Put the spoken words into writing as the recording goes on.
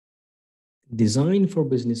Design for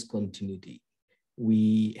business continuity.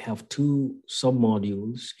 We have two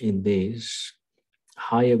submodules in this: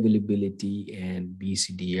 high availability and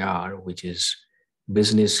BCDR, which is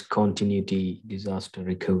business continuity disaster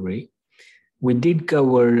recovery. We did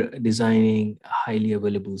cover designing a highly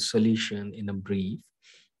available solution in a brief.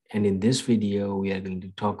 And in this video, we are going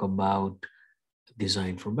to talk about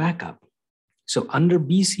design for backup. So under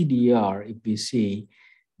BCDR, if we see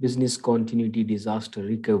business continuity disaster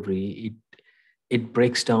recovery, it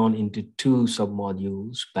breaks down into two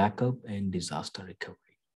submodules: backup and disaster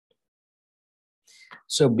recovery.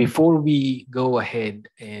 So before we go ahead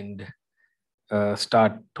and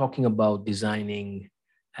start talking about designing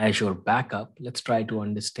Azure backup, let's try to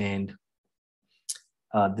understand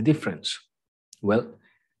the difference. Well,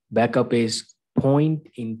 backup is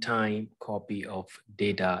point-in-time copy of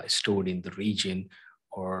data stored in the region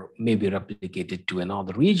or maybe replicated to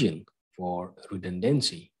another region for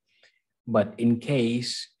redundancy. But in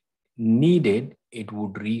case needed, it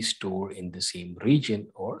would restore in the same region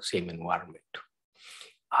or same environment.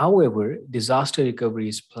 However, disaster recovery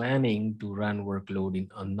is planning to run workload in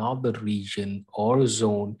another region or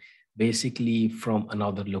zone, basically from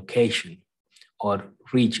another location or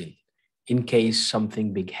region, in case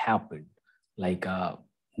something big happened, like a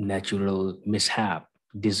natural mishap,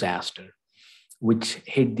 disaster, which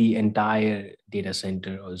hit the entire data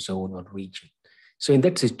center or zone or region. So in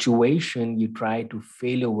that situation, you try to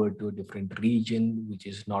fail over to a different region, which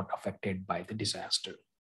is not affected by the disaster.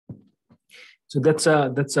 So that's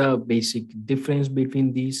a basic difference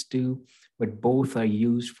between these two, but both are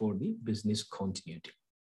used for the business continuity.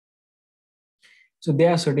 So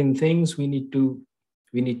there are certain things we need to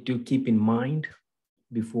keep in mind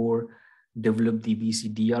before develop the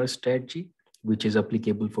BCDR strategy, which is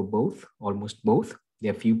applicable for both, almost both.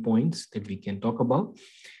 There are a few points that we can talk about.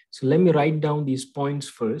 So let me write down these points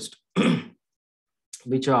first,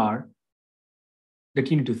 which are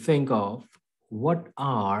that you need to think of: what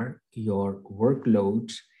are your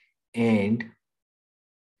workloads and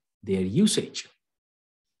their usage?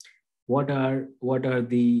 What are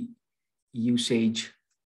the usage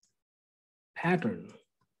pattern?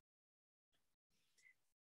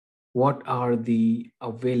 What are the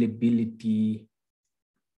availability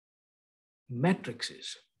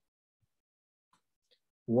matrices?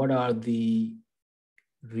 What are the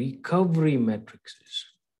recovery matrices?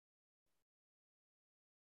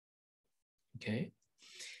 Okay.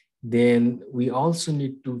 Then we also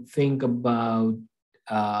need to think about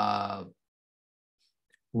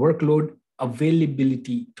workload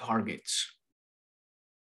availability targets.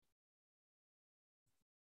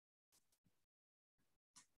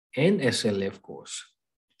 And SLA, of course.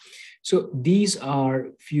 So these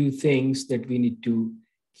are few things that we need to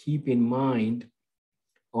keep in mind,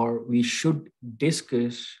 or we should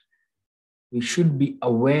discuss. We should be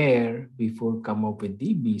aware before come up with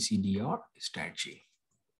the BCDR strategy.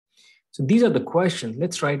 So these are the questions.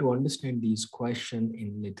 Let's try to understand these questions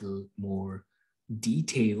in little more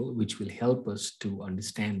detail, which will help us to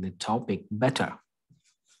understand the topic better.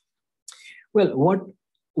 Well,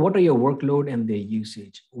 what are your workload and their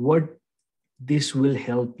usage? What this will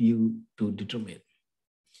help you to determine?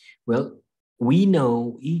 Well, we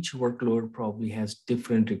know each workload probably has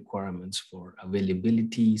different requirements for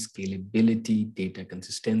availability, scalability, data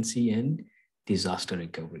consistency, and disaster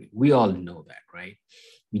recovery. We all know that, right?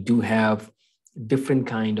 We do have different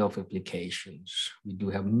kind of applications. We do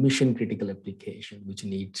have mission critical application, which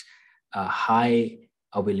needs a high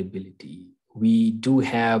availability. We do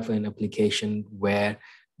have an application where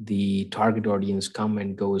the target audience come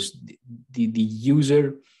and goes. The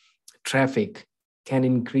user traffic can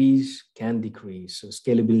increase, can decrease. So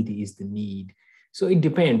scalability is the need. So it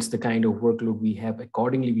depends the kind of workload we have.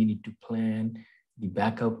 Accordingly, we need to plan the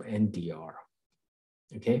backup and DR.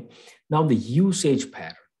 Okay. Now the usage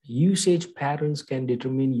pattern. Usage patterns can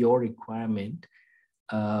determine your requirement,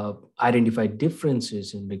 identify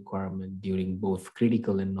differences in requirement during both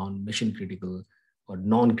critical and non-mission critical or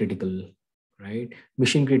non-critical, right?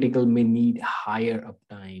 Mission critical may need higher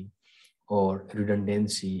uptime or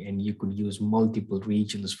redundancy, and you could use multiple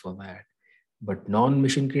regions for that. But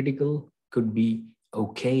non-mission critical could be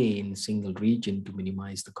okay in a single region to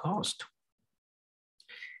minimize the cost.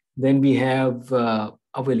 Then we have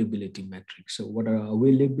availability metrics. So what are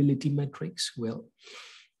availability metrics? Well,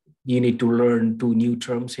 you need to learn two new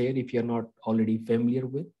terms here if you're not already familiar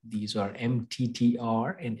with. These are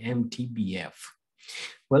MTTR and MTBF.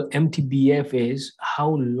 Well, MTBF is how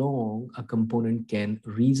long a component can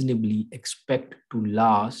reasonably expect to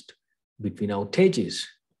last between outages.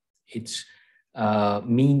 It's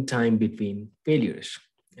mean time between failures.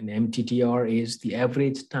 And MTTR is the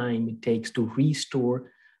average time it takes to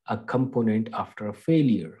restore a component after a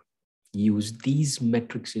failure. Use these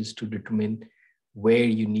metrics to determine where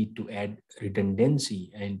you need to add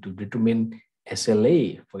redundancy and to determine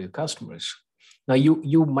SLA for your customers. Now,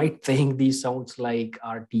 you might think these sounds like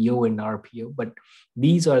RTO and RPO, but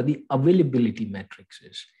these are the availability metrics.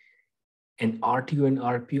 And RTO and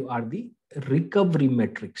RPO are the recovery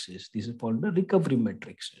metrics. These are called the recovery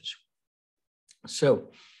metrics. So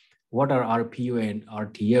what are RPO and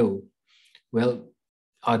RTO? Well,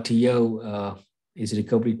 RTO is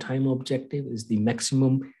recovery time objective, is the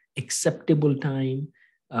maximum acceptable time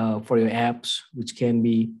for your apps, which can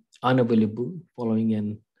be unavailable following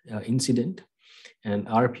an incident. And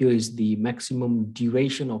RPO is the maximum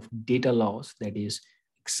duration of data loss that is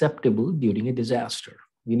acceptable during a disaster.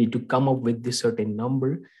 We need to come up with this certain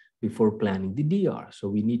number before planning the DR. So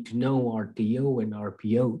we need to know RTO and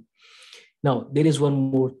RPO. Now, there is one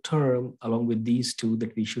more term along with these two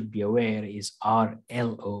that we should be aware is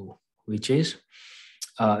RLO, which is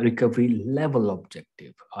recovery level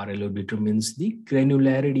objective. RLO determines the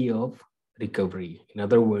granularity of recovery. In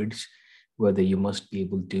other words, whether you must be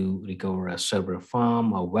able to recover a server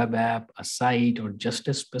farm, a web app, a site, or just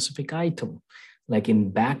a specific item. Like in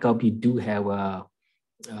backup, you do have a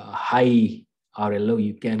high RLO,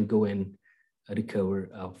 you can go and recover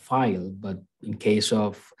a file. But in case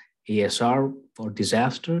of ASR for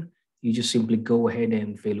disaster, you just simply go ahead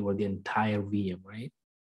and fail over the entire VM, right?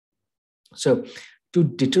 So to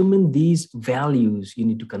determine these values, you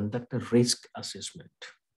need to conduct a risk assessment.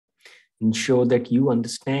 Ensure that you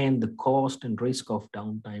understand the cost and risk of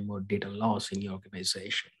downtime or data loss in your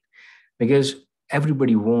organization. Because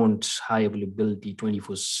everybody wants high availability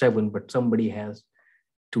 24/7, but somebody has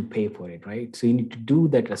to pay for it, right? So you need to do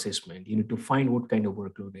that assessment. You need to find what kind of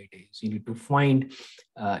workload it is. You need to find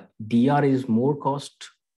DR is more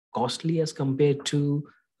costly as compared to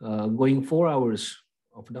going 4 hours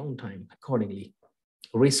of downtime accordingly.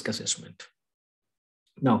 Risk assessment.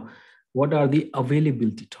 Now, what are the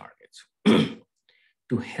availability targets?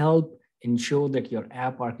 To help ensure that your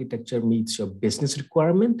app architecture meets your business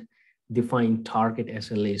requirement, define target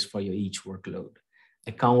SLAs for your each workload.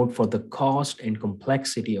 Account for the cost and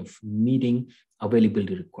complexity of meeting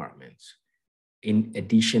availability requirements, in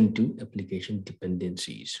addition to application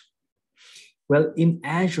dependencies. Well, in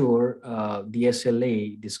Azure, the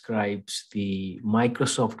SLA describes the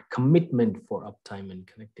Microsoft commitment for uptime and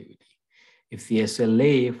connectivity. If the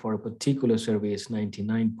SLA for a particular service is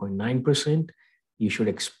 99.9%, you should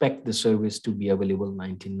expect the service to be available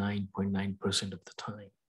 99.9% of the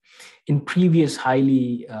time. In previous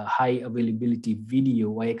high availability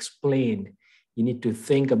video, I explained you need to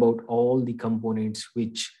think about all the components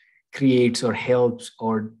which creates or helps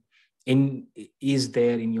or is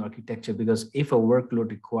there in your architecture, because if a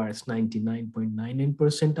workload requires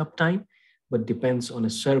 99.99% uptime, but depends on a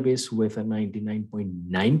service with a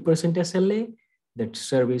 99.9% SLA, that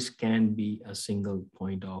service can be a single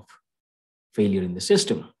point of failure in the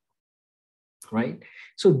system, right?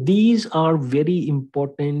 So these are very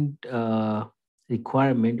important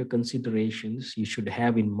requirement or considerations you should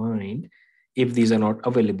have in mind. If these are not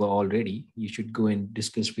available already, you should go and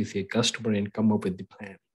discuss with your customer and come up with the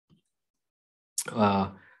plan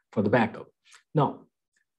for the backup. Now,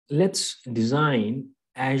 let's design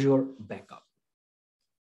Azure backup.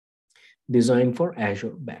 Design for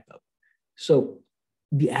Azure backup. So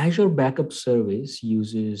the Azure backup service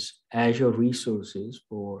uses Azure resources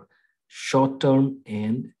for short-term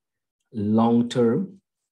and long-term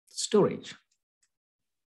storage.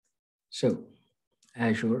 So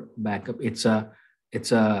Azure backup, it's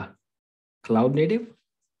a cloud native,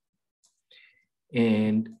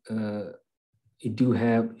 and it do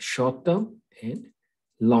have short-term and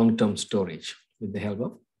long-term storage with the help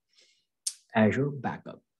of Azure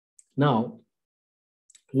backup. Now,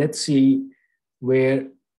 let's see where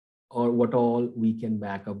or what all we can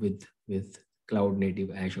back up with cloud native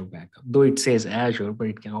Azure backup. Though it says Azure, but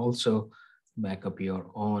it can also back up your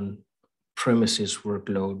on-premises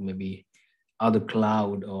workload, maybe other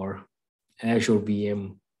cloud or Azure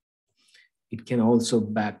VM. It can also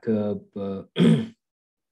back up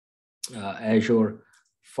Azure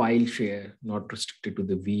file share, not restricted to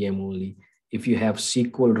the VM only. If you have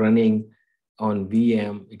SQL running on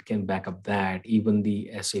VM, it can back up that. Even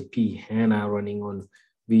the SAP HANA running on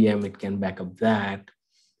VM, it can back up that.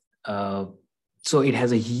 So it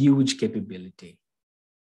has a huge capability.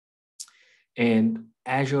 And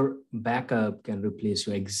Azure backup can replace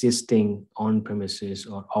your existing on-premises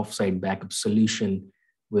or offsite backup solution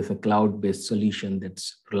with a cloud-based solution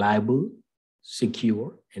that's reliable,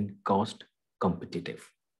 secure, and cost competitive.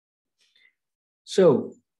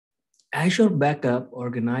 So Azure Backup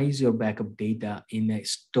organize your backup data in a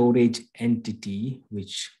storage entity,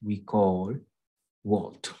 which we call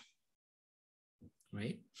Vault,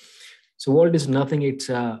 right? So Vault is nothing, it's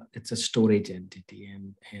a storage entity,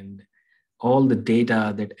 and all the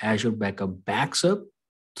data that Azure Backup backs up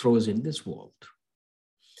throws in this Vault.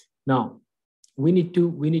 Now, we need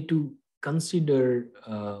to consider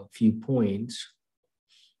a few points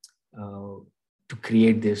to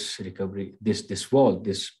create this recovery, this vault,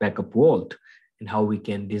 this backup vault, and how we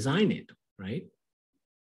can design it, right?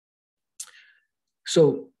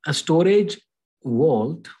 So a storage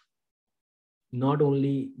vault not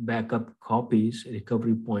only backup copies,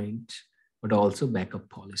 recovery points, but also backup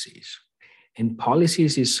policies. And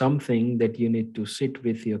policies is something that you need to sit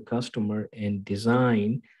with your customer and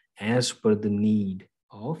design as per the need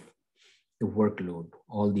of the workload,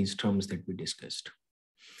 all these terms that we discussed.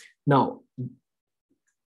 Now,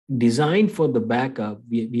 design for the backup,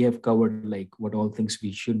 we have covered like what all things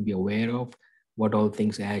we should be aware of, what all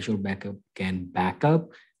things Azure Backup can back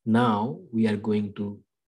up. Now we are going to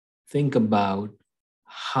think about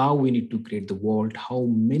how we need to create the vault, how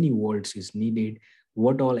many vaults is needed,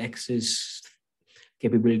 what all access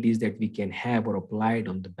capabilities that we can have or applied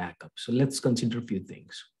on the backup. So let's consider a few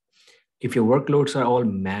things. If your workloads are all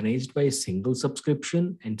managed by a single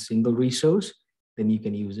subscription and single resource, then you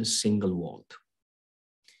can use a single vault.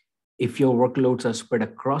 If your workloads are spread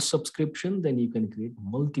across subscription, then you can create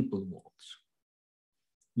multiple vaults.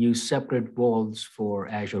 Use separate vaults for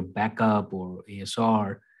Azure Backup or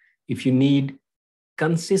ASR. If you need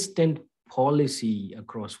consistent policy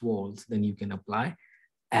across vaults, then you can apply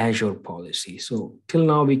Azure policy. So till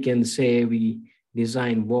now, we can say we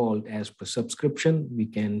design vault as per subscription. We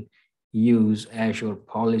can use Azure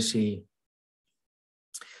policy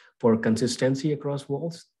for consistency across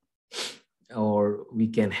vaults, or we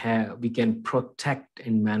can protect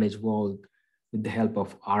and manage vault with the help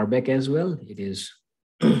of RBAC as well. It is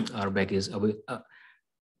RBAC is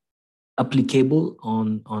applicable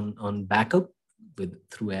on backup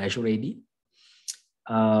through Azure AD.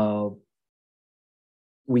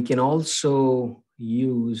 We can also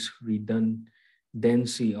use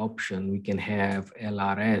redundancy option. We can have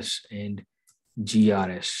LRS and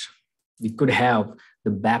GRS. We could have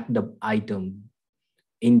the backed up item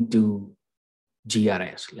into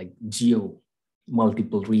GRS, like geo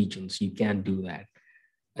multiple regions. You can do that,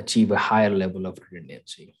 achieve a higher level of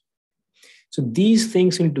redundancy. So these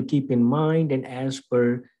things we need to keep in mind, and as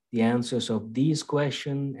per the answers of these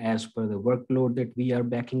questions, as per the workload that we are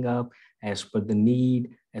backing up, as per the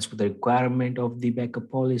need, as per the requirement of the backup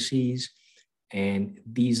policies, and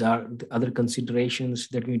these are the other considerations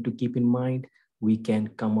that we need to keep in mind, we can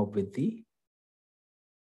come up with the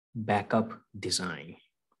backup design.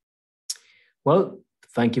 Well,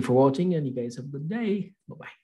 thank you for watching, and you guys have a good day. Bye-bye.